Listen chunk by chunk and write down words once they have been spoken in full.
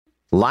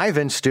Live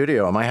in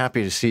studio. Am I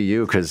happy to see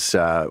you? Because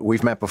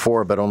we've met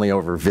before, but only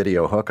over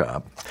video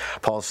hookup.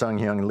 Paul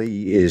Sun-Hyung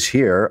Lee is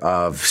here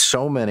of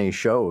so many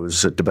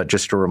shows, but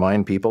just to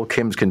remind people,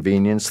 Kim's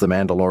Convenience, The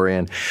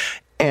Mandalorian,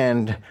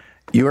 and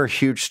you're a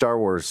huge Star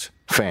Wars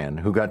fan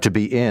who got to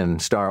be in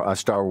a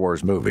Star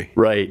Wars movie.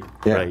 Right,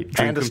 yeah. right.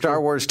 And a Star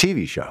Wars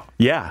TV show.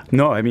 Yeah,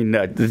 no, I mean,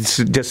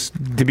 just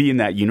to be in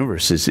that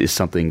universe is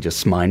something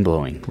just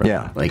mind-blowing. Right?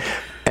 Yeah.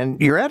 And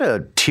you're at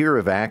a tier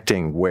of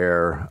acting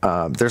where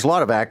there's a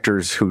lot of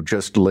actors who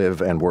just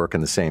live and work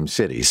in the same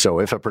city. So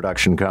if a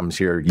production comes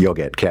here, you'll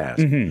get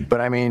cast. Mm-hmm.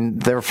 But I mean,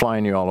 they're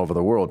flying you all over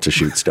the world to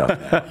shoot stuff.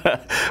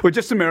 Well,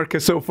 just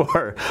America so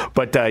far.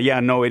 But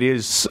it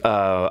is,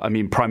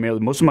 primarily,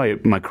 most of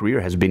my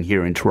career has been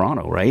here in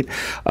Toronto, right?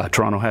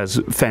 Toronto has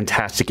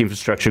fantastic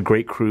infrastructure,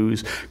 great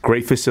crews,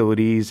 great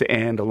facilities,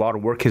 and a lot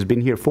of work has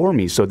been here for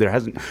me. So there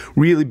hasn't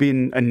really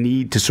been a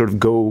need to sort of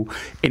go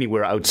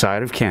anywhere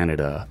outside of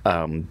Canada.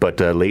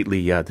 But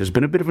lately, there's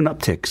been a bit of an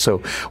uptick.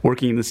 So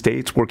working in the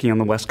States, working on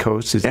the West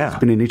Coast, it's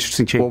been an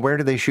interesting change. Well, where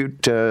did they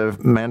shoot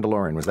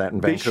Mandalorian? Was that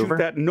in Vancouver?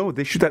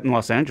 They shoot that in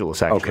Los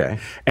Angeles, actually. Okay.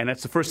 And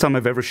that's the first time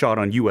I've ever shot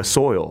on U.S.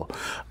 soil.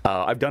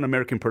 I've done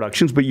American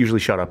productions, but usually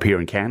shot up here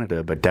in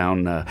Canada. But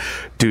down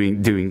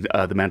doing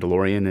The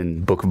Mandalorian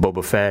and Book of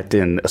Boba Fett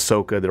and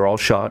Ahsoka, they're all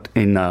shot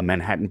in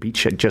Manhattan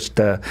Beach, just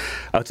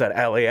outside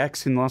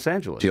LAX in Los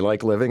Angeles. Do you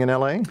like living in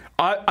L.A.?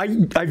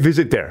 I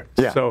visit there.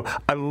 Yeah. So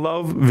I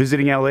love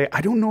visiting L.A.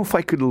 I don't know if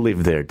I could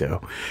live there,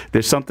 though.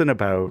 There's something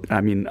about,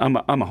 I'm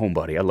a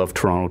homebody. I love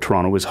Toronto.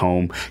 Toronto is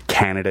home.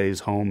 Canada is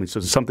home. And so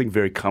there's something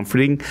very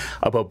comforting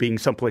about being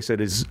someplace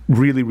that is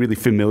really, really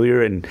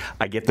familiar, and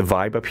I get the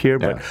vibe up here.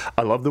 But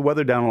I love the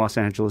weather down in Los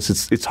Angeles.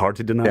 It's hard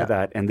to deny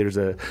that. And there's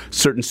a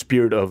certain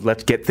spirit of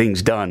let's get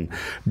things done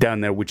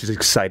down there, which is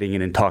exciting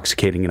and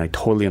intoxicating. And I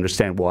totally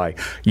understand why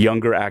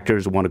younger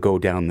actors want to go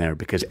down there,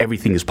 because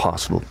everything is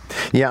possible.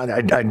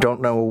 Yeah, I don't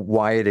know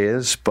why it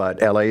is,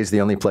 but LA is the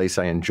only place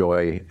I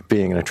enjoy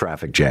being in a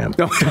traffic jam.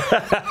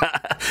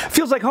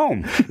 Feels like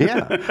home.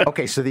 Yeah.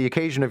 Okay, so the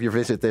occasion of your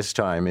visit this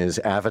time is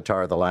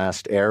Avatar: The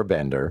Last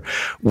Airbender,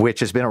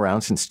 which has been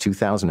around since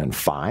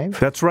 2005?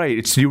 That's right.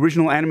 It's the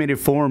original animated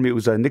form. It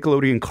was a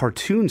Nickelodeon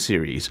cartoon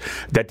series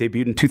that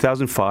debuted in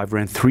 2005,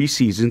 ran 3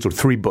 seasons, or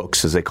 3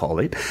 books, as they call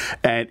it,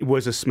 and it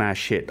was a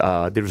smash hit.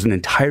 There was an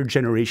entire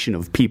generation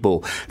of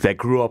people that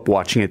grew up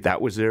watching it.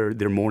 That was their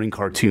morning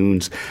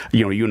cartoons.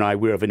 You know, you and I,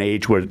 we're of an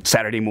age where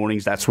Saturday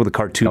mornings, that's where the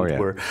cartoons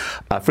were.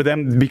 For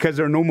them, because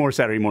there are no more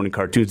Saturday morning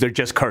cartoons, they're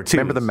just cartoons.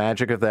 Remember the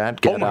magic of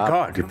that? Get up,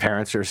 God. Your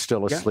parents are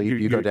still asleep.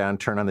 You go down,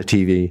 turn on the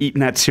TV.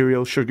 Eating that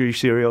cereal, sugary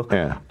cereal.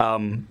 Yeah.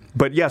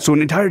 So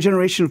an entire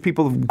generation of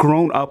people have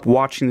grown up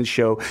watching the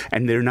show,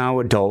 and they're now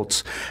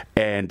adults.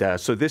 And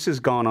so this has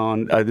gone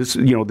on.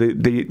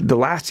 The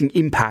lasting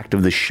impact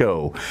of the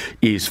show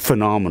is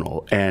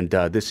phenomenal. And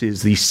this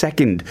is the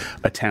second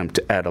attempt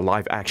at a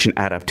live-action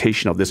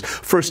adaptation of this.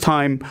 First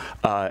time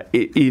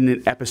in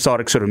an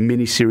episodic sort of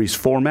mini-series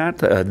format.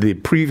 The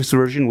previous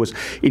version was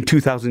in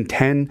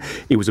 2010.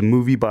 It was a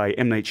movie by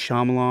M. Night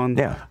Shyamalan.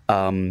 Yeah.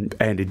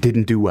 And it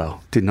didn't do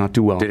well. Did not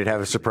do well. Did it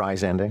have a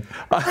surprise ending?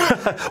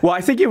 Well,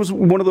 I think it was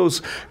one of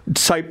those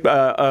type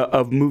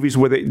of movies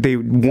where they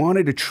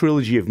wanted a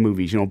trilogy of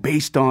movies,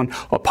 based on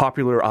a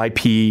popular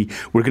IP.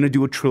 We're going to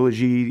do a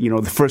trilogy.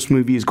 The first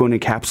movie is going to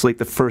encapsulate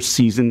the first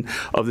season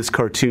of this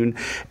cartoon.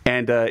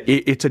 And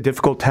it's a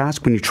difficult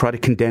task when you try to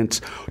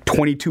condense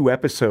 22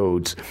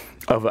 episodes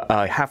of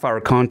half-hour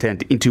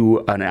content into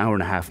an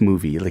hour-and-a-half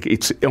movie. Like,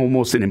 it's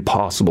almost an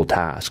impossible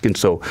task. And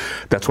so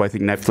that's why I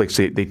think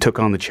Netflix, they took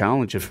on the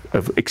challenge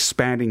of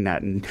expanding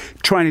that and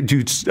trying to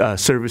do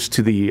service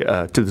to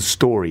the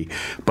story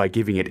by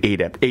giving it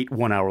 8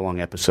 one-hour-long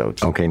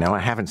episodes. Okay, now I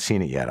haven't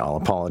seen it yet. I'll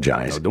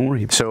apologize. No, don't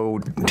worry. So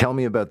tell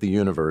me about the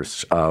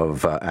universe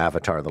of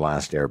Avatar: The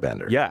Last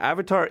Airbender. Yeah,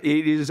 Avatar,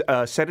 it is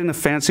set in a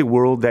fantasy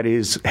world that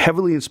is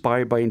heavily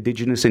inspired by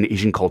indigenous and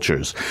Asian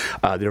cultures.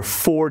 There are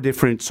 4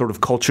 different sort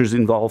of cultures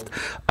involved.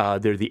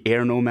 They're the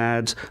Air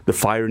Nomads, the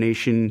Fire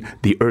Nation,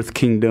 the Earth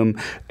Kingdom,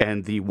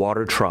 and the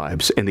Water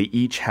Tribes. And they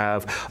each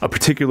have a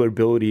particular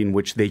ability in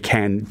which they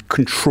can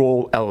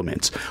control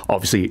elements.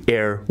 Obviously,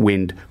 air,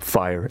 wind,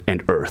 fire,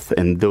 and earth.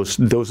 And those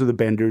are the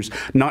benders.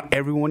 Not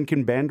everyone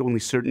can bend. Only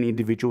certain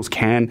individuals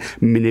can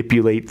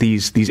manipulate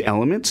these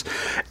elements.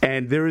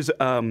 And there is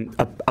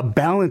a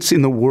balance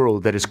in the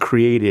world that is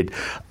created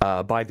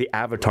by the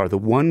Avatar, the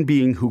one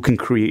being who can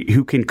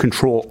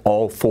control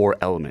all 4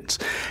 elements.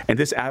 And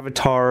this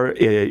Avatar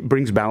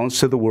brings balance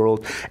to the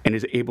world and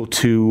is able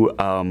to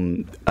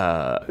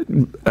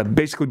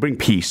basically bring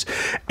peace.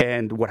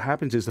 And what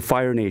happens is the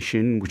Fire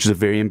Nation, which is a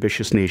very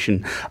ambitious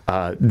nation,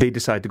 they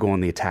decide to go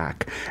on the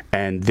attack.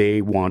 And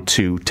they want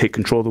to take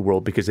control of the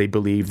world because they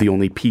believe the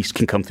only peace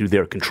can come through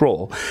their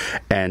control.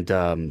 And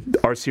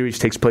our series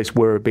takes place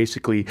where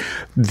basically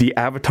the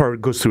Avatar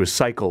goes through a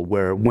cycle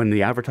where when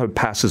the Avatar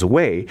passes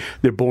away,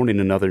 they're born in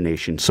another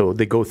nation. So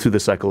they go through the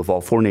cycle of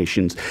all 4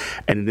 nations.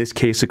 And in this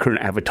case, the current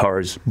Avatar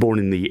is born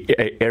in the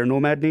Air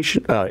Nomad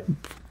nation,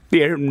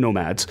 the air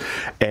nomads,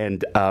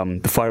 and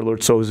the Fire Lord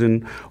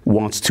Sozin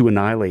wants to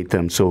annihilate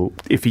them. So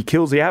if he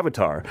kills the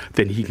Avatar,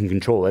 then he can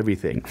control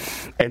everything.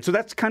 And so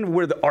that's kind of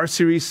where our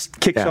series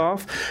kicks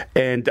off.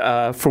 And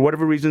for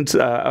whatever reasons,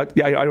 I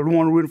don't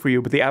want to ruin it for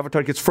you, but the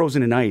Avatar gets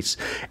frozen in ice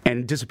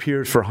and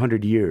disappears for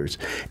 100 years.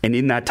 And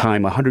in that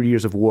time, 100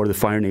 years of war, the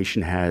Fire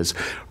Nation has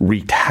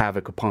wreaked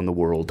havoc upon the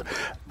world.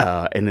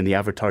 And then the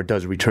Avatar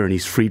does return.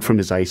 He's freed from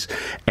his ice,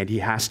 and he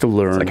has to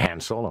learn. It's like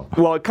Han Solo.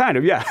 Well, kind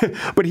of, yeah.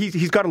 But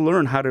he's got to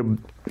learn how to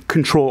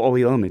control all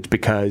the elements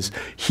because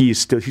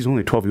he's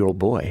only a 12-year-old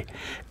boy.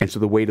 And so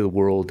the weight of the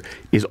world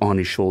is on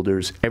his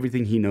shoulders.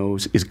 Everything he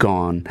knows is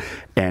gone.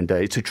 And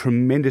it's a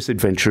tremendous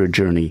adventure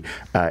journey.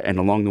 And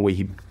along the way,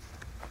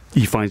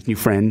 he finds new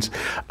friends.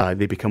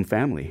 They become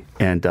family.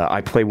 And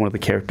I play one of the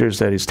characters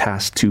that is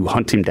tasked to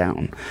hunt him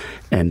down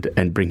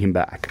and bring him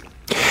back.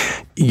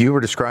 You were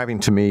describing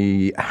to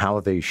me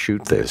how they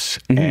shoot this,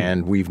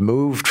 and we've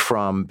moved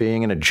from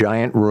being in a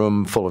giant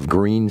room full of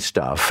green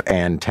stuff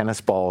and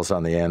tennis balls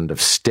on the end of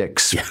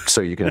sticks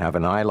so you can have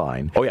an eye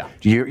line. Oh, yeah.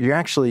 You're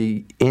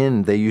actually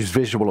they use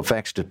visual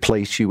effects to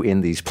place you in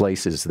these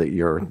places that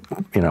you're,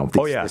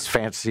 this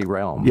fantasy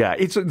realm. Yeah,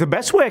 it's the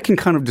best way I can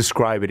kind of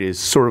describe it is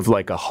sort of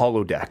like a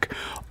holodeck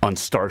on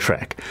Star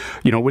Trek,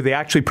 where they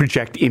actually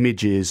project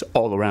images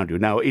all around you.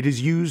 Now, it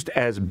is used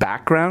as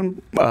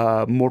background,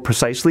 more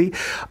precisely.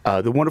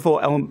 The wonderful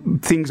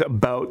things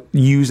about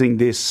using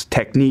this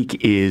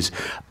technique is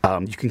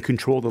you can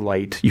control the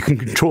light, you can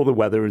control the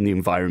weather and the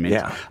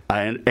environment,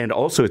 and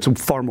also it's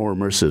far more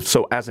immersive.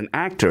 So as an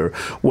actor,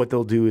 what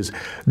they'll do is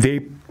they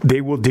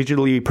will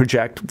digitally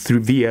project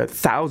via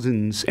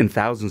thousands and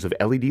thousands of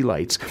LED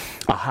lights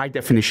a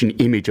high-definition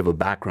image of a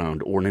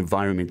background or an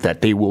environment that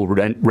they will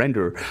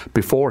render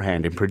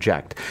beforehand and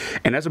project.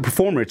 And as a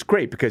performer, it's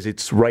great because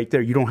it's right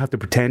there. You don't have to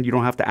pretend. You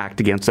don't have to act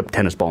against a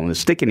tennis ball and a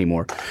stick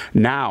anymore.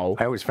 Now,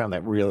 I always found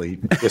that really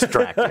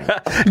distracting.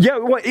 Yeah,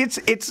 well,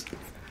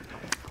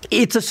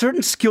 it's a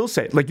certain skill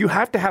set. Like, you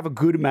have to have a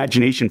good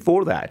imagination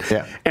for that.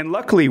 Yeah. And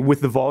luckily,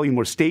 with the volume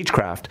or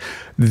stagecraft,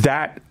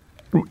 that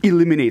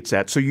eliminates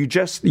that. So you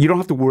don't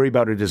have to worry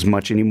about it as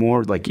much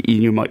anymore. Like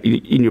in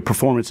your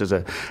performance as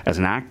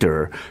an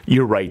actor,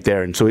 you're right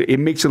there, and so it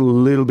makes it a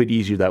little bit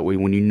easier that way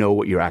when you know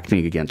what you're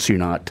acting against. So you're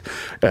not.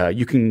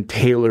 You can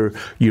tailor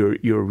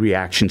your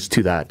reactions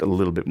to that a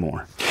little bit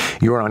more.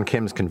 You were on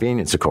Kim's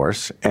Convenience, of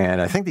course,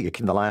 and I think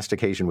the last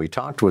occasion we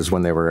talked was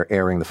when they were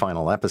airing the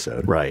final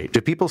episode. Right.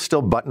 Do people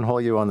still buttonhole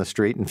you on the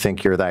street and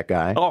think you're that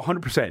guy? Oh,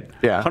 100%.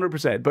 Yeah.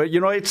 100%. But,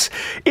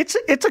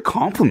 it's a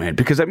compliment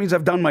because that means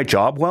I've done my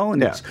job well,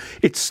 and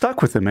it's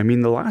stuck with them. I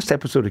mean, the last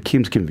episode of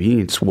Kim's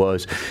Convenience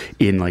was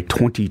in like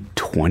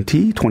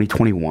 2020,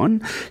 2021,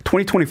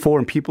 2024,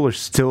 and people are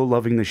still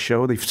loving the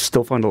show. They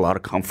still find a lot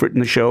of comfort in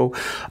the show.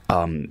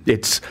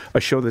 It's a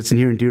show that's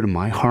near and dear to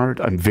my heart.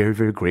 I'm very,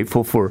 very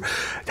grateful for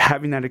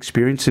having that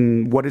experience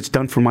and what it's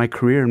done for my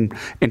career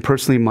and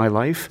personally in my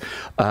life.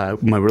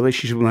 My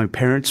relationship with my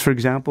parents, for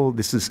example,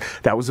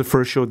 that was the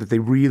first show that they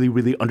really,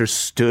 really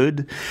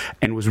understood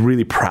and was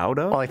really proud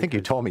of. Well, I think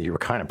you told me you were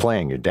kind of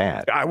playing your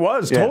dad. I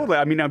was, totally.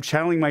 I mean, I'm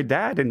channeling my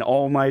dad and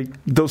all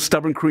those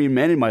stubborn Korean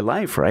men in my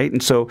life, right?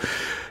 And so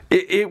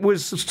it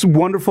was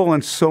wonderful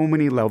on so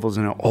many levels,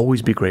 and I'll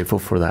always be grateful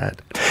for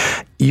that.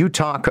 You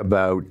talk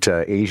about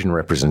Asian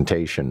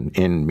representation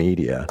in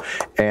media,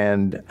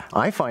 and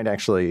I find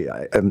actually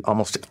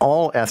almost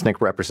all ethnic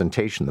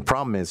representation. The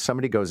problem is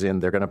somebody goes in,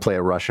 they're going to play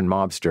a Russian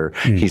mobster.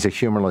 He's a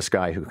humorless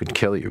guy who could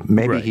kill you.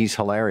 Maybe he's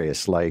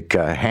hilarious, like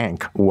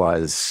Hank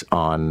was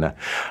on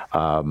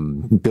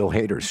Bill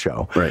Hader's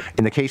show. Right.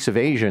 In the case of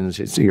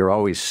Asians, you're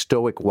always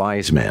stoic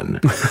wise men.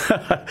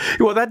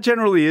 Well, that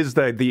generally is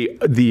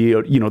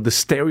the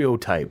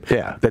stereotype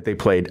that they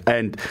played.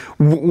 And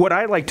what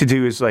I like to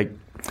do is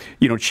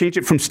change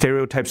it from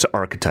stereotypes to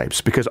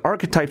archetypes, because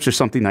archetypes are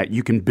something that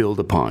you can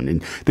build upon,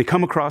 and they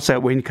come across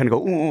that way and you kind of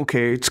go, oh,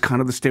 okay, it's kind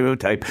of the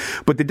stereotype.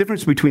 But the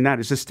difference between that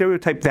is the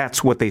stereotype,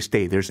 that's what they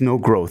stay. There's no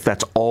growth.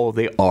 That's all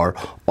they are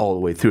all the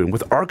way through. And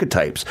with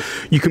archetypes,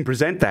 you can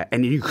present that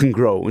and you can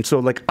grow. And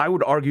so I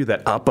would argue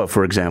that Appa,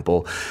 for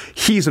example,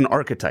 he's an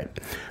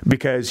archetype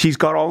because he's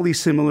got all these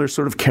similar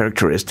sort of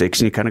characteristics,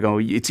 and you kind of go,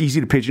 it's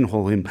easy to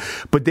pigeonhole him.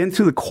 But then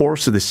through the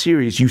course of the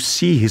series, you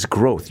see his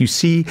growth. You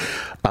see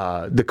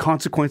the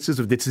consequences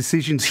of the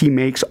decisions he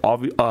makes,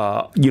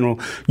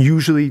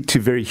 usually to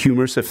very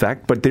humorous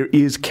effect, but there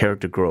is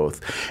character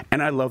growth.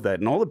 And I love that.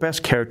 And all the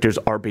best characters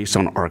are based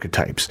on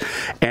archetypes.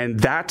 And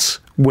that's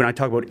when I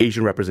talk about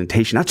Asian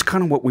representation, that's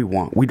kind of what we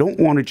want. We don't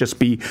want to just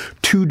be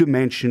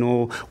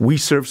two-dimensional. We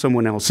serve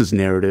someone else's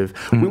narrative.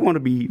 Mm-hmm. We want to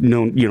be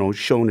known,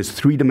 shown as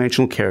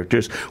three-dimensional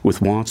characters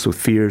with wants, with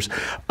fears,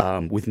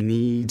 with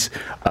needs,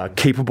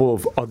 capable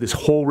of this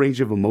whole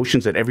range of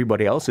emotions that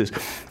everybody else is,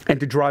 and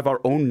to drive our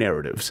own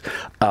narratives.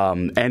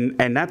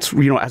 And that's,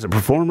 as a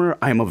performer,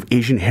 I'm of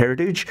Asian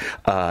heritage,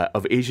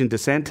 of Asian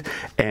descent,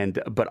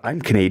 but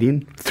I'm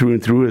Canadian through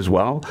and through as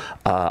well.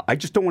 I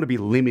just don't want to be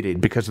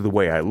limited because of the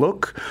way I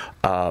look.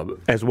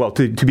 as well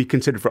to be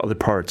considered for other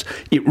parts.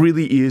 It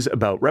really is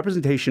about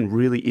representation.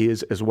 Really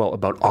is as well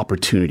about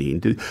opportunity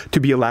and to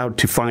be allowed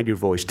to find your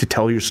voice, to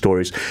tell your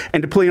stories,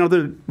 and to play in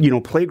other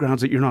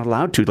playgrounds that you're not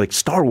allowed to, like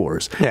Star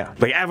Wars,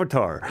 like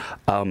Avatar.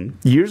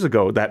 Years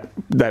ago,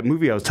 that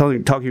movie I was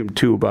talking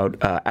to about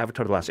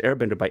Avatar: The Last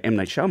Airbender by M.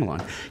 Night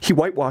Shyamalan, he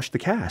whitewashed the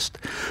cast.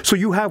 So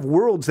you have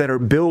worlds that are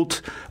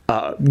built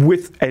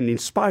with and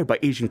inspired by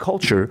Asian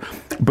culture,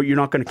 but you're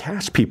not going to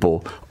cast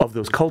people of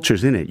those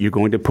cultures in it. You're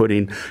going to put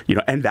in,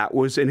 and that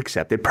was an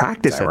accepted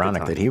practice. It's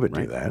ironic that he would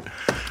do that.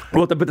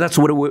 Well, but that's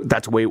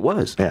the way it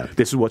was. Yeah.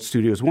 This is what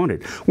studios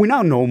wanted. We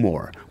now know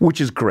more, which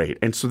is great,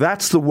 and so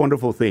that's the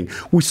wonderful thing.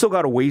 We still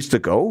got a ways to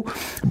go,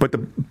 but the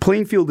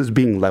playing field is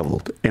being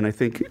leveled, and I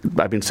think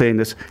I've been saying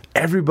this.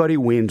 Everybody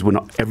wins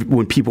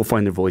when people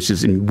find their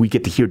voices, and we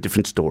get to hear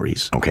different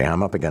stories. Okay,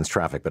 I'm up against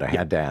traffic, but I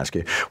had to ask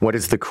you, what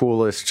is the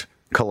coolest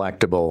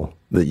collectible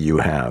that you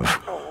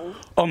have?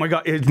 Oh my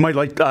God! It's my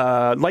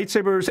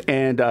lightsabers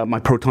and my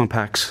proton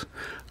packs.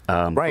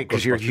 Right,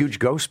 because you're a huge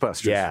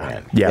Ghostbusters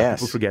fan. Yeah, yes.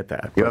 people forget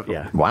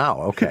that.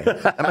 Wow, okay.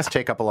 That must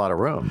take up a lot of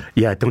room.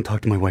 Yeah, don't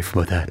talk to my wife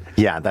about that.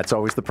 Yeah, that's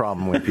always the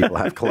problem when people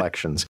have collections.